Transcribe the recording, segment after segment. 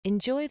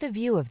Enjoy the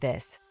view of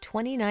this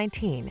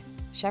 2019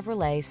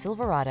 Chevrolet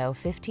Silverado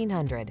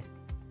 1500.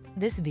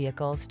 This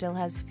vehicle still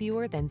has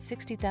fewer than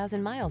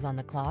 60,000 miles on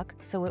the clock,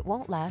 so it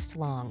won't last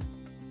long.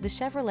 The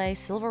Chevrolet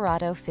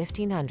Silverado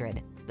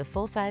 1500, the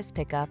full-size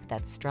pickup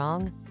that's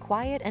strong,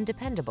 quiet, and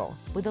dependable,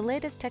 with the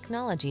latest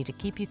technology to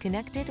keep you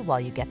connected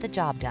while you get the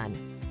job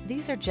done.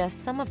 These are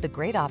just some of the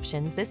great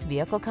options this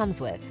vehicle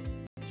comes with: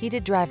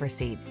 heated driver's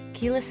seat,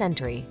 keyless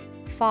entry,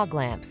 fog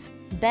lamps,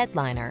 bed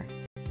liner,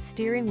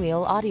 steering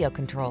wheel audio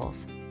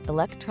controls,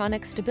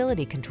 electronic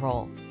stability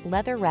control,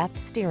 leather-wrapped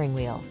steering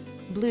wheel,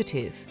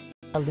 Bluetooth,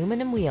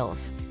 aluminum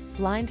wheels,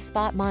 blind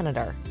spot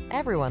monitor.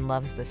 Everyone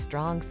loves the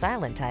strong,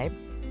 silent type.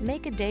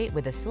 Make a date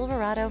with a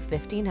Silverado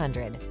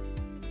 1500.